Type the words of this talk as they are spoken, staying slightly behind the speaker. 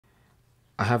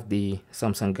I have the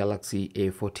Samsung Galaxy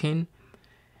A14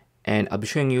 and I'll be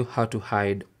showing you how to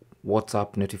hide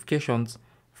WhatsApp notifications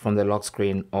from the lock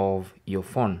screen of your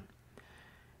phone.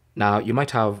 Now, you might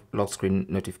have lock screen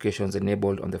notifications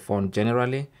enabled on the phone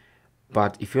generally,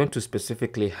 but if you want to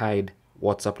specifically hide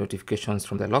WhatsApp notifications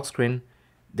from the lock screen,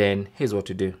 then here's what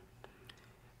to do.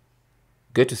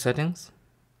 Go to Settings.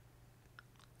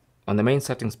 On the main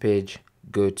settings page,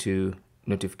 go to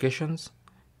Notifications,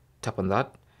 tap on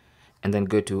that, and then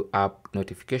go to App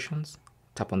Notifications,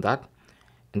 tap on that,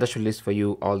 and that should list for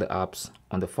you all the apps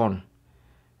on the phone.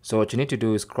 So what you need to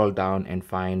do is scroll down and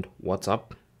find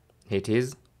WhatsApp. Here it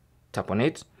is, tap on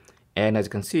it, and as you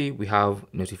can see, we have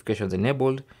notifications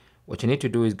enabled. What you need to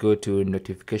do is go to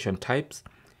Notification Types,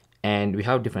 and we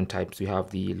have different types. We have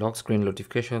the lock screen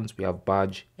notifications, we have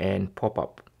badge and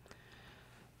pop-up.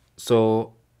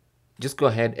 So just go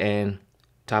ahead and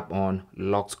tap on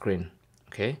lock screen.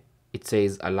 Okay, it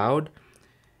says allowed.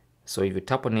 So if you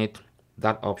tap on it,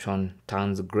 that option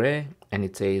turns gray and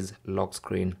it says lock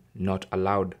screen not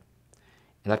allowed.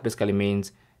 And that basically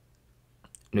means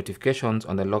notifications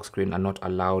on the lock screen are not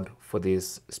allowed for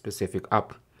this specific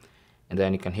app. And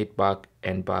then you can hit back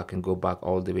and go back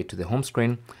all the way to the home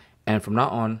screen. And from now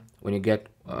on, when you get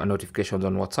notifications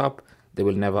on WhatsApp, they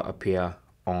will never appear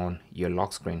on your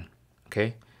lock screen.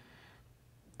 Okay.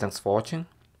 Thanks for watching.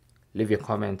 Leave your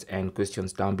comments and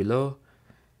questions down below,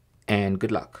 and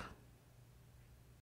good luck.